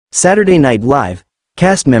Saturday Night Live,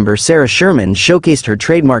 cast member Sarah Sherman showcased her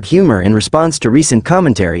trademark humor in response to recent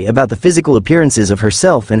commentary about the physical appearances of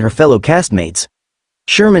herself and her fellow castmates.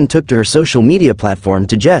 Sherman took to her social media platform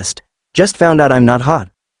to just found out I'm not hot.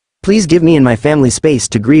 Please give me and my family space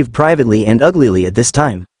to grieve privately and uglily at this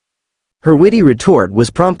time. Her witty retort was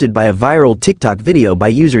prompted by a viral TikTok video by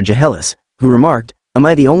user Jahelis, who remarked, "Am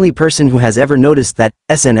I the only person who has ever noticed that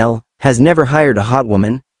SNL has never hired a hot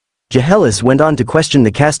woman?" Jahelis went on to question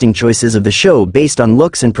the casting choices of the show based on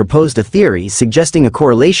looks and proposed a theory suggesting a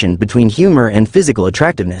correlation between humor and physical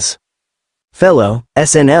attractiveness. Fellow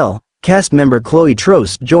SNL cast member Chloe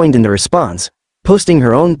Troast joined in the response, posting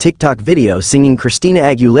her own TikTok video singing Christina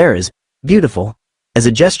Aguilera's "Beautiful" as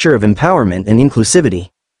a gesture of empowerment and inclusivity.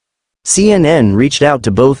 CNN reached out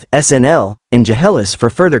to both SNL and Jahelis for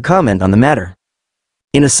further comment on the matter.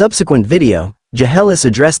 In a subsequent video, Jahelis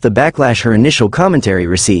addressed the backlash her initial commentary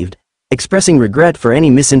received, expressing regret for any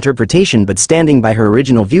misinterpretation but standing by her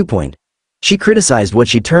original viewpoint. She criticized what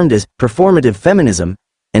she termed as performative feminism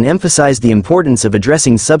and emphasized the importance of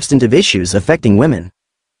addressing substantive issues affecting women.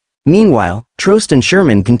 Meanwhile, Troast and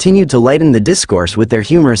Sherman continued to lighten the discourse with their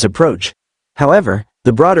humorous approach. However,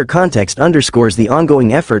 the broader context underscores the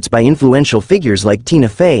ongoing efforts by influential figures like Tina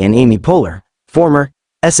Fey and Amy Poehler, former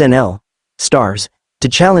SNL stars, to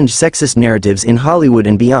challenge sexist narratives in Hollywood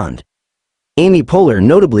and beyond. Amy Poehler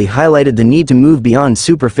notably highlighted the need to move beyond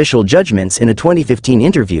superficial judgments in a 2015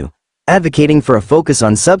 interview, advocating for a focus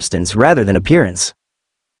on substance rather than appearance.